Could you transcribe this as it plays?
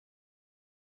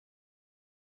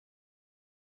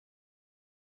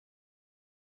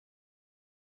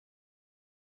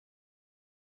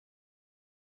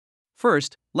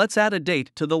First, let's add a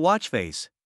date to the watch face.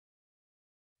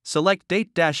 Select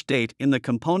Date in the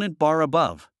component bar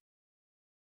above.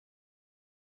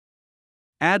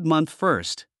 Add month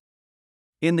first.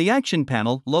 In the Action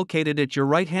panel located at your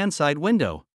right-hand side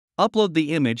window, upload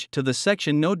the image to the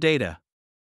section No Data.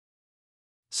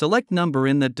 Select Number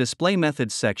in the Display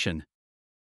Methods section.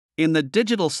 In the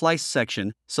Digital Slice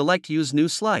section, select Use New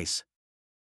Slice.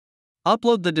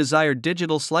 Upload the desired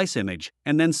digital slice image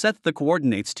and then set the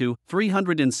coordinates to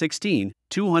 316,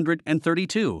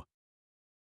 232.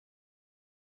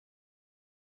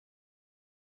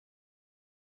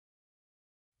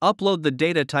 Upload the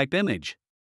data type image.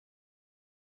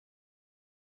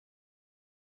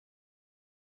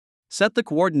 Set the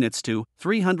coordinates to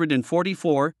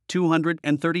 344,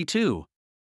 232.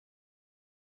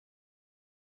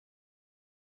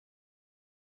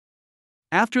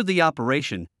 After the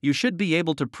operation, you should be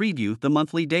able to preview the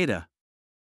monthly data.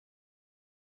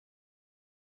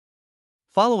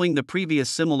 Following the previous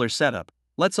similar setup,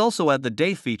 let's also add the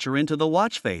day feature into the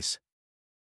watch face.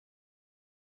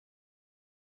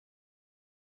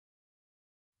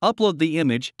 Upload the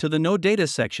image to the No Data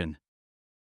section.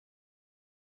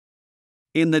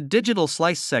 In the Digital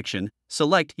Slice section,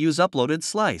 select Use Uploaded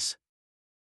Slice.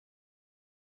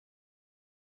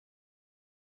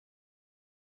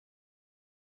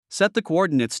 Set the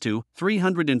coordinates to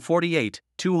 348,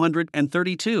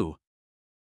 232.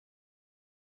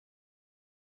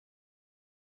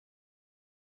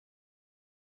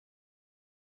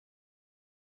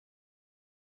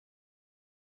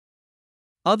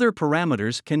 Other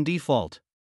parameters can default.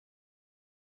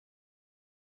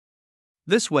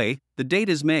 This way, the date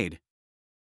is made.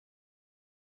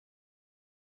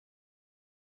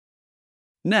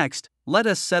 Next, let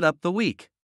us set up the week.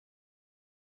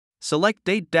 Select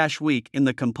Date-Week in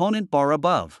the component bar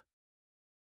above.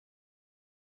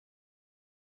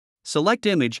 Select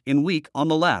Image in Week on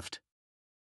the left.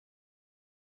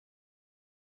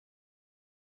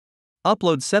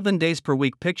 Upload 7 days per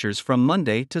week pictures from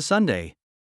Monday to Sunday.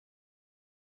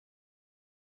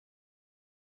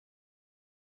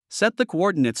 Set the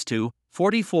coordinates to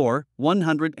 44,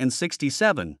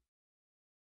 167.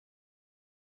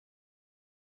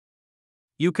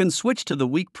 You can switch to the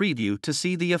week preview to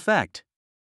see the effect.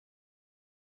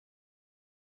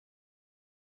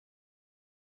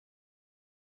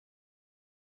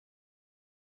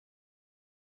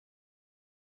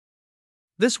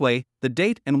 This way, the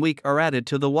date and week are added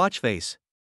to the watch face.